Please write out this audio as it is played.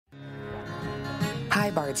Hi,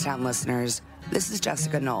 Bardstown listeners. This is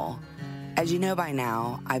Jessica Knoll. As you know by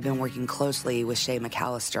now, I've been working closely with Shay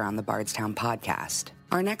McAllister on the Bardstown podcast.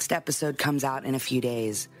 Our next episode comes out in a few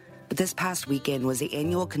days, but this past weekend was the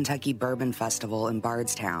annual Kentucky Bourbon Festival in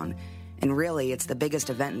Bardstown, and really, it's the biggest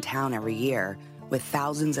event in town every year, with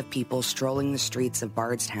thousands of people strolling the streets of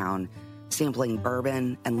Bardstown, sampling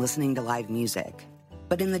bourbon and listening to live music.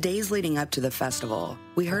 But in the days leading up to the festival,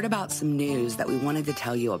 we heard about some news that we wanted to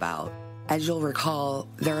tell you about. As you'll recall,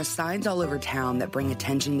 there are signs all over town that bring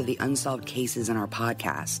attention to the unsolved cases in our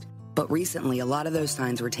podcast. But recently, a lot of those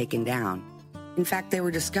signs were taken down. In fact, they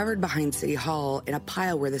were discovered behind City Hall in a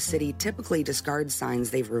pile where the city typically discards signs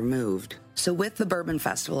they've removed. So with the Bourbon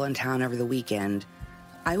Festival in town over the weekend,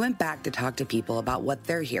 I went back to talk to people about what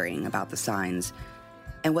they're hearing about the signs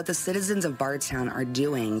and what the citizens of Bardstown are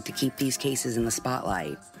doing to keep these cases in the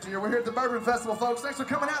spotlight. We're here at the Bourbon Festival, folks. Thanks for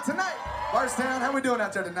coming out tonight. Bardstown, how we doing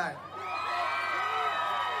out there tonight?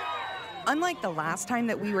 Unlike the last time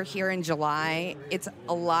that we were here in July, it's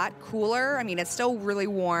a lot cooler. I mean, it's still really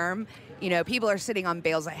warm. You know, people are sitting on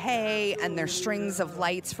bales of hay and there's strings of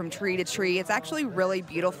lights from tree to tree. It's actually really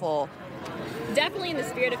beautiful. Definitely in the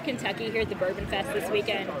spirit of Kentucky here at the Bourbon Fest this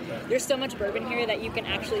weekend. There's so much bourbon here that you can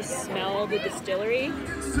actually smell the distillery.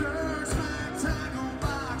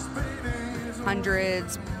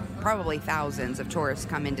 Hundreds, probably thousands of tourists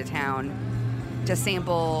come into town to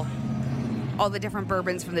sample all the different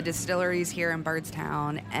bourbons from the distilleries here in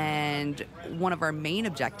Bardstown. And one of our main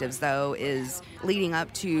objectives, though, is leading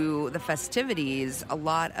up to the festivities, a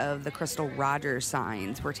lot of the Crystal Rogers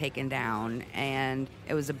signs were taken down, and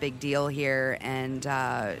it was a big deal here. And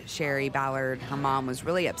Sherry Ballard, her mom, was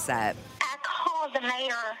really upset. I called the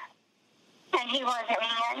mayor, and he wasn't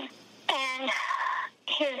in. And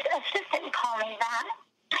his assistant called me back.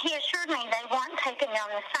 He assured me they weren't taking down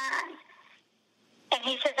the signs. And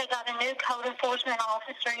he said they got a new code enforcement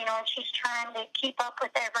officer, and she's trying to keep up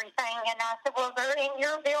with everything. And I said, well, they're in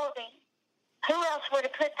your building. Who else would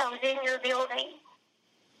have put those in your building?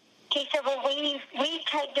 He said, well, we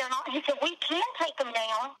take down, he said, we can take them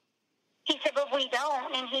down. He said, but we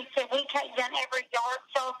don't. And he said, we take down every yard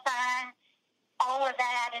sale sign, all of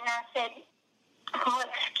that. And I said, well,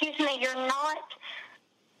 excuse me, you're not,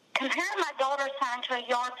 comparing my daughter's sign to a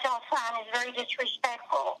yard sale sign is very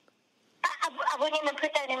disrespectful. I wouldn't even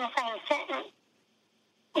put that in the same sentence.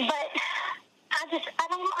 But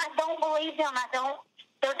I don't believe them.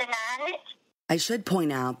 They're denying it. I should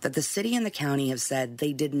point out that the city and the county have said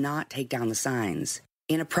they did not take down the signs.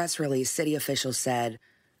 In a press release, city officials said,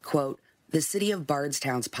 quote, the city of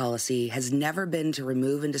Bardstown's policy has never been to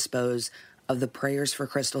remove and dispose of the Prayers for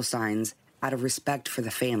Crystal signs out of respect for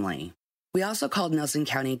the family. We also called Nelson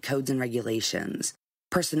County Codes and Regulations.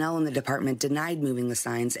 Personnel in the department denied moving the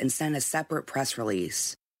signs and sent a separate press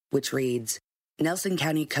release, which reads, Nelson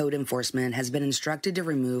County Code Enforcement has been instructed to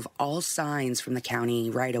remove all signs from the county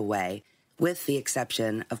right away, with the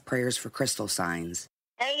exception of Prayers for Crystal signs.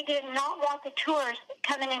 They did not want the tourists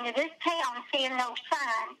coming into this town seeing those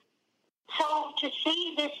signs. So to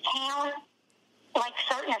see this town, like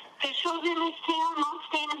certain officials in this town not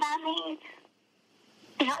standing by me,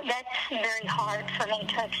 that's very hard for me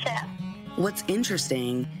to accept. What's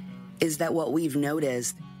interesting is that what we've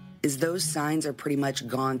noticed is those signs are pretty much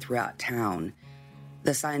gone throughout town.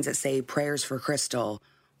 The signs that say Prayers for Crystal,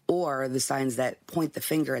 or the signs that point the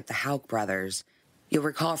finger at the Houck brothers. You'll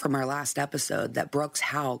recall from our last episode that Brooks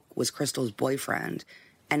Houck was Crystal's boyfriend,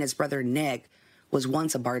 and his brother Nick was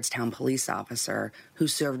once a Bardstown police officer who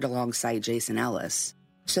served alongside Jason Ellis.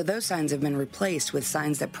 So those signs have been replaced with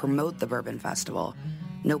signs that promote the Bourbon Festival.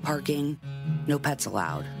 No parking, no pets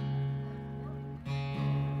allowed.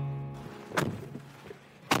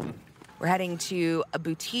 We're heading to a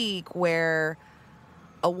boutique where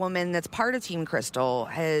a woman that's part of Team Crystal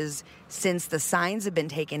has, since the signs have been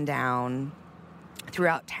taken down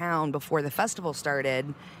throughout town before the festival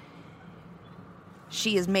started,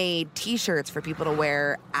 she has made T-shirts for people to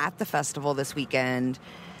wear at the festival this weekend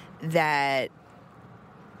that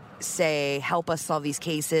say, help us solve these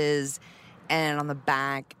cases. And on the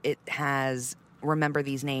back, it has, remember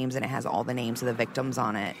these names, and it has all the names of the victims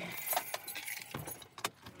on it.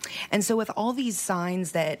 And so with all these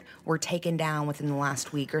signs that were taken down within the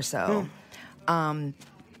last week or so, I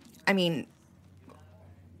mean,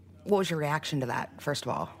 what was your reaction to that, first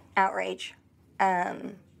of all? Outrage.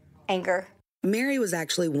 Anger. Mary was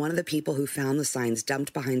actually one of the people who found the signs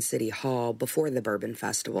dumped behind City Hall before the Bourbon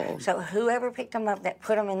Festival. So whoever picked them up that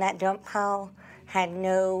put them in that dump pile had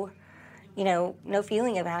no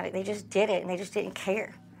feeling about it. They just did it, and they just didn't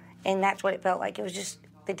care. And that's what it felt like. It was just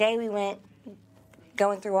the day we went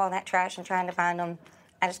going through all that trash and trying to find them,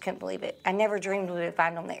 I just couldn't believe it. I never dreamed we would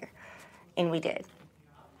find them there, and we did.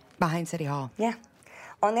 Behind City Hall. Yeah.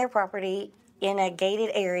 On their property, in a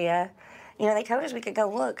gated area. You know, they told us we could go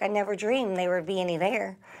look. I never dreamed there would be any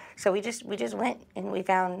there. So we just went, and we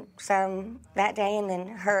found some that day, and then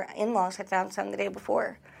her in-laws had found some the day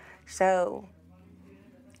before. So,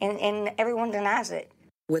 and everyone denies it.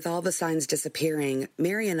 With all the signs disappearing,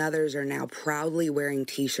 Mary and others are now proudly wearing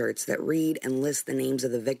T-shirts that read and list the names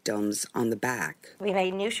of the victims on the back. We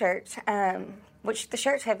made new shirts, which the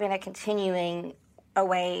shirts have been a continuing a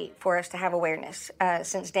way for us to have awareness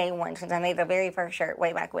since day one, since I made the very first shirt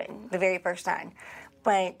way back when, the very first time.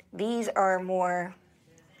 But these are more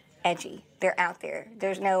edgy. They're out there.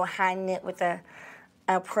 There's no high knit with a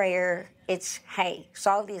prayer. It's, hey,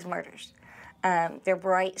 solve these murders. They're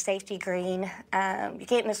bright safety green. You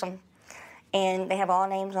can't miss them. And they have all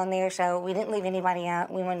names on there, so we didn't leave anybody out.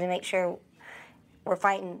 We wanted to make sure we're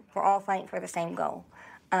all fighting for the same goal.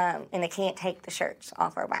 And they can't take the shirts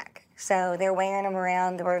off our back. So they're wearing them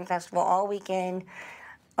around the Bourbon Festival all weekend,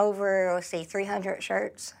 over, 300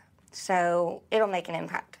 shirts. So it'll make an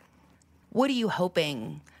impact. What are you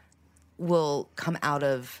hoping will come out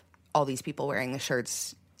of all these people wearing the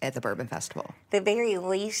shirts at the Bourbon Festival? The very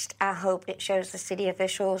least, I hope it shows the city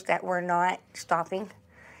officials that we're not stopping.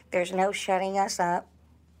 There's no shutting us up.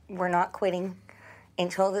 We're not quitting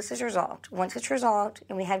until this is resolved. Once it's resolved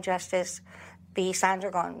and we have justice, the signs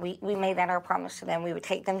are gone. We made that our promise to them. We would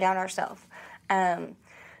take them down ourselves.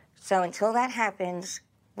 So until that happens,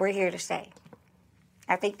 we're here to stay.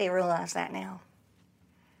 I think they realize that now.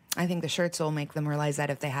 I think the shirts will make them realize that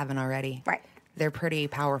if they haven't already. Right. They're pretty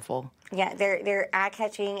powerful. Yeah, they're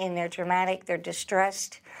eye-catching and they're dramatic. They're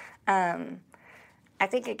distressed. I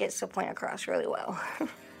think it gets the point across really well.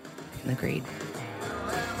 Agreed.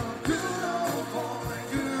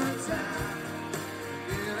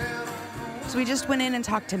 So we just went in and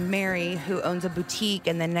talked to Mary, who owns a boutique,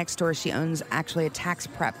 and then next door she owns actually a tax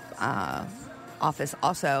prep office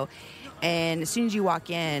also. And as soon as you walk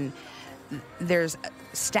in, there's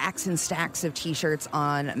stacks and stacks of T-shirts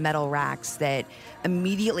on metal racks that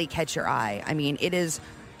immediately catch your eye. I mean, it is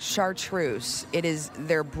chartreuse.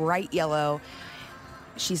 They're bright yellow.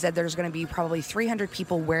 She said there's going to be probably 300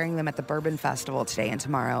 people wearing them at the Bourbon Festival today and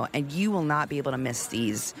tomorrow, and you will not be able to miss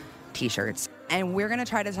these T-shirts. And we're going to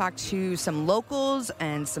try to talk to some locals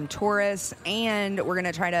and some tourists, and we're going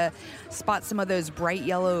to try to spot some of those bright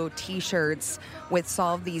yellow T-shirts with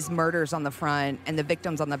solve these murders on the front and the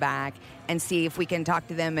victims on the back, and see if we can talk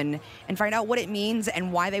to them and find out what it means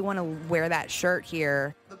and why they want to wear that shirt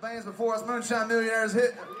here. The bands before us, Moonshine Millionaires,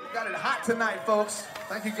 got it hot tonight, folks.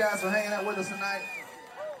 Thank you guys for hanging out with us tonight.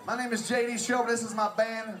 My name is J.D. Shover. This is my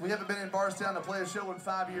band. We haven't been in Bardstown to play a show in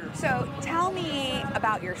 5 years. So tell me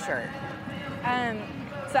about your shirt.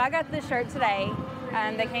 So I got this shirt today.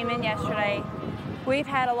 They came in yesterday. We've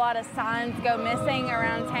had a lot of signs go missing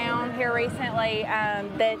around town here recently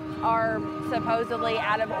that are supposedly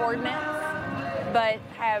out of ordinance, but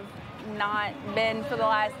have not been for the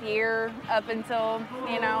last year up until,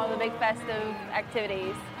 the big festive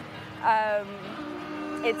activities.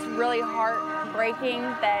 It's really heartbreaking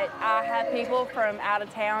that I have people from out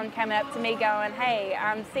of town coming up to me going, hey,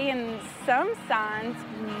 I'm seeing some signs,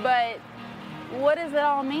 but what does it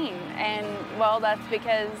all mean? And, well, that's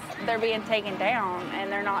because they're being taken down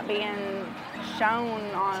and they're not being shown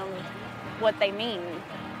on what they mean.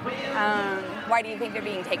 Why do you think they're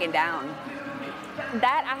being taken down?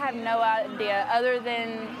 That I have no idea, other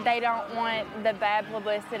than they don't want the bad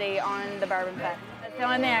publicity on the Bourbon Fest. That's the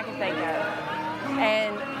only thing I can think of.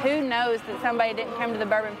 And who knows that somebody didn't come to the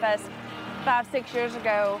Bourbon Fest 5-6 years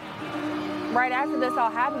ago. Right after this all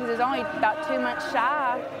happened, it was only about 2 months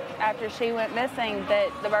shy after she went missing that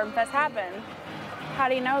the Bourbon Fest happened. How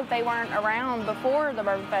do you know if they weren't around before the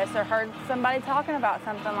Bourbon Fest or heard somebody talking about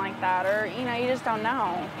something like that? Or, you just don't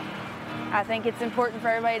know. I think it's important for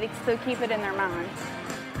everybody to still keep it in their mind.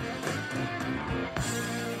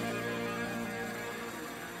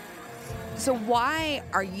 So why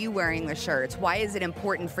are you wearing the shirts? Why is it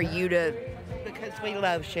important for you to... Because we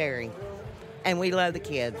love sharing, and we love the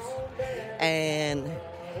kids. And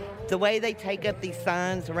the way they take up these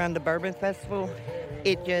signs around the Bourbon Festival,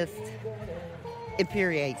 it just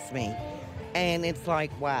infuriates me. And it's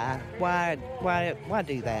like, why? Why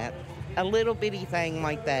do that? A little bitty thing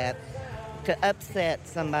like that to upset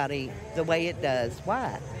somebody the way it does.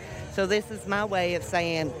 Why? So this is my way of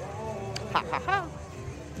saying, ha, ha, ha.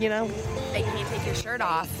 They can't take your shirt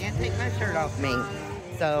off. Can't take my shirt off me.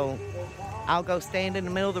 So I'll go stand in the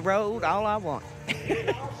middle of the road all I want.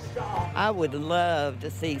 I would love to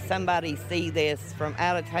see somebody see this from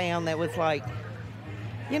out of town that was like,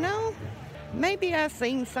 maybe I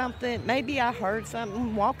seen something, maybe I heard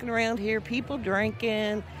something walking around here, people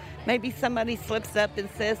drinking, maybe somebody slips up and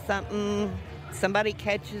says something, somebody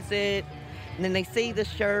catches it, and then they see the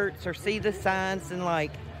shirts or see the signs and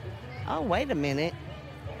like, oh, wait a minute.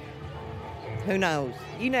 Who knows?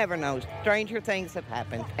 You never know. Stranger things have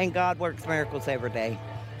happened, and God works miracles every day.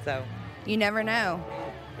 So You never know.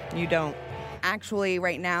 you don't. Actually,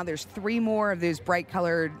 right now, there's 3 more of those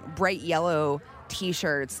bright yellow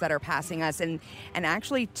T-shirts that are passing us, and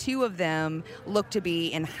actually 2 of them look to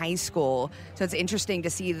be in high school. So it's interesting to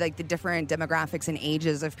see like the different demographics and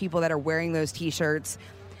ages of people that are wearing those T-shirts.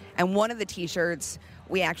 And one of the T-shirts,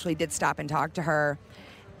 we actually did stop and talk to her,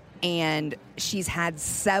 and she's had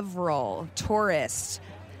several tourists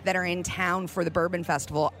that are in town for the Bourbon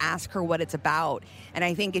Festival ask her what it's about. And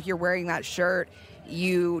I think if you're wearing that shirt,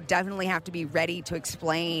 you definitely have to be ready to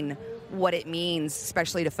explain what it means,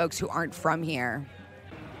 especially to folks who aren't from here.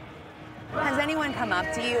 Has anyone come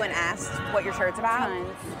up to you and asked what your shirt's about? Tons.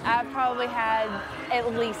 I've probably had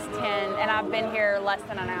at least 10, and I've been here less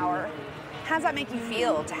than an hour. How does that make you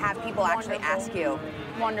feel to have people actually ask you?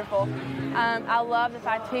 Wonderful. I love the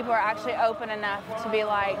fact that people are actually open enough to be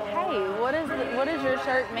like, hey, what does your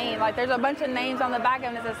shirt mean? Like, there's a bunch of names on the back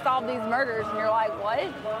of it that says solve these murders, and you're like,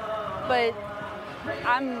 what? But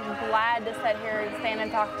I'm glad to sit here and stand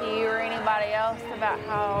and talk to you or anybody else about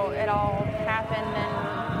how it all happened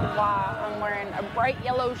and why I'm wearing a bright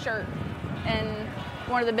yellow shirt in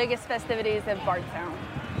one of the biggest festivities of Bardstown.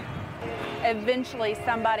 Eventually,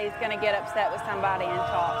 somebody's going to get upset with somebody and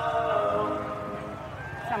talk.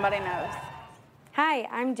 Somebody knows. Hi,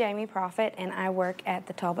 I'm Jamie Prophet, and I work at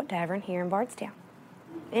the Talbot Tavern here in Bardstown.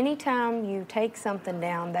 Anytime you take something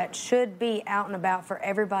down that should be out and about for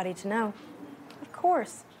everybody to know, of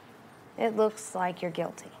course, it looks like you're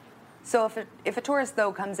guilty. So if a tourist,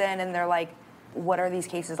 though, comes in and they're like, what are these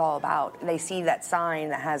cases all about? They see that sign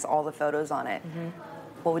that has all the photos on it. Mm-hmm.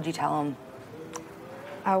 What would you tell them?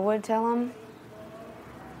 I would tell them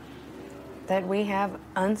that we have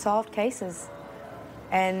unsolved cases.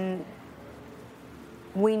 And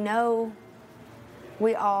we all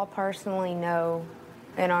personally know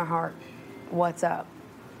in our heart what's up.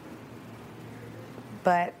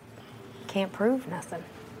 But can't prove nothing.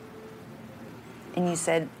 And you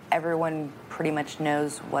said everyone pretty much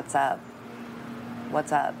knows what's up.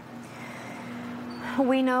 What's up?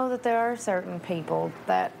 We know that there are certain people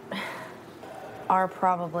that are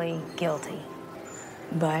probably guilty,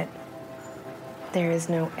 but there is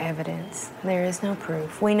no evidence. There is no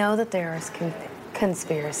proof. We know that there are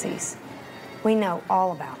conspiracies. We know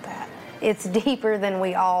all about that. It's deeper than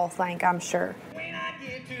we all think, I'm sure. When I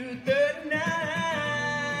get to 39,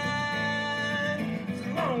 it's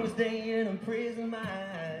the longest day in a prison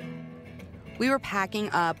mind. We were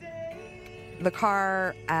packing up the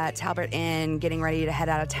car at Talbot Inn, getting ready to head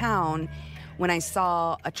out of town, when I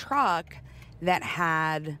saw a truck that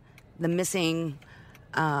had the missing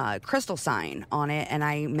crystal sign on it, and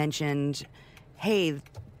I mentioned, hey,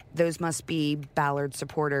 those must be Ballard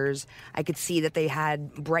supporters. I could see that they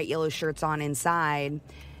had bright yellow shirts on inside,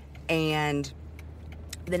 and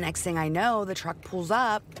the next thing I know, the truck pulls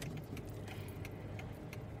up,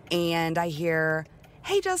 and I hear,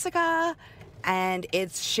 hey, Jessica, and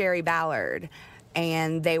it's Sherry Ballard,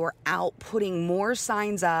 and they were out putting more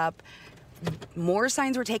signs up. More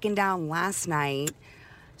signs were taken down last night.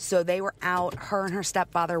 So they were out, her and her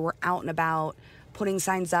stepfather were out and about putting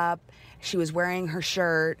signs up. She was wearing her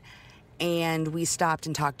shirt, and we stopped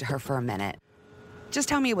and talked to her for a minute. Just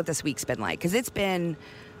tell me what this week's been like, because it's been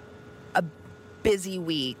a busy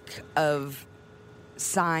week of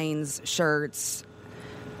signs, shirts,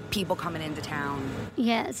 people coming into town.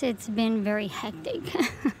 Yes, it's been very hectic.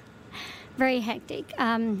 Very hectic.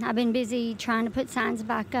 I've been busy trying to put signs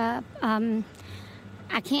back up.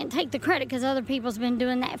 I can't take the credit because other people's been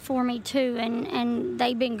doing that for me too, and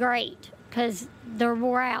they've been great because they're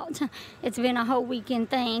wore out. It's been a whole weekend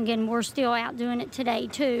thing, and we're still out doing it today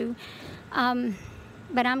too.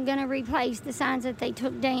 But I'm going to replace the signs that they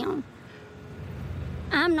took down.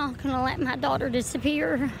 I'm not going to let my daughter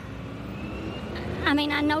disappear. I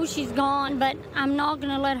mean, I know she's gone, but I'm not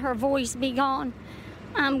going to let her voice be gone.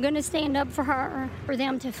 I'm going to stand up for her, for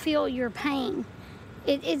them to feel your pain.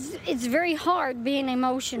 It's very hard being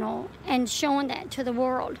emotional and showing that to the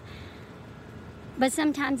world. But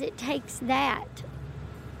sometimes it takes that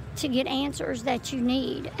to get answers that you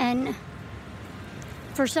need and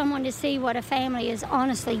for someone to see what a family is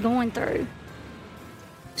honestly going through.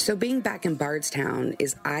 So being back in Bardstown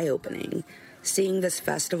is eye-opening. Seeing this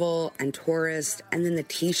festival and tourists and then the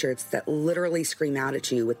T-shirts that literally scream out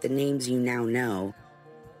at you with the names you now know.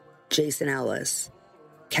 Jason Ellis,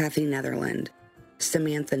 Kathy Netherland,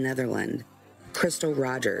 Samantha Netherland, Crystal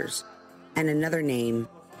Rogers, and another name,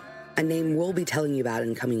 a name we'll be telling you about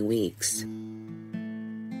in coming weeks.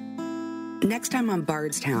 Next time on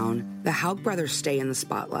Bardstown, the Haug brothers stay in the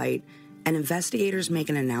spotlight, and investigators make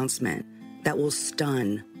an announcement that will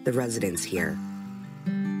stun the residents here.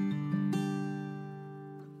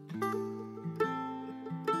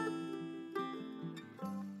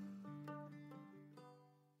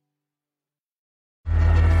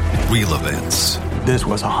 Real events. This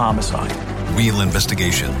was a homicide. Real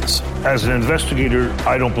investigations. As an investigator,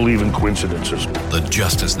 I don't believe in coincidences. The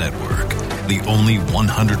Justice Network, the only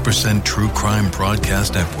 100% true crime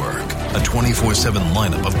broadcast network. A 24/7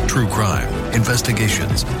 lineup of true crime,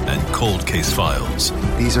 investigations, and cold case files.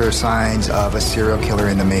 These are signs of a serial killer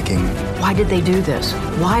in the making. Why did they do this?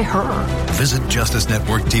 Why her? Visit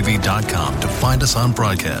JusticeNetworkTV.com to find us on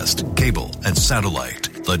broadcast, cable, and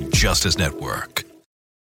satellite. The Justice Network.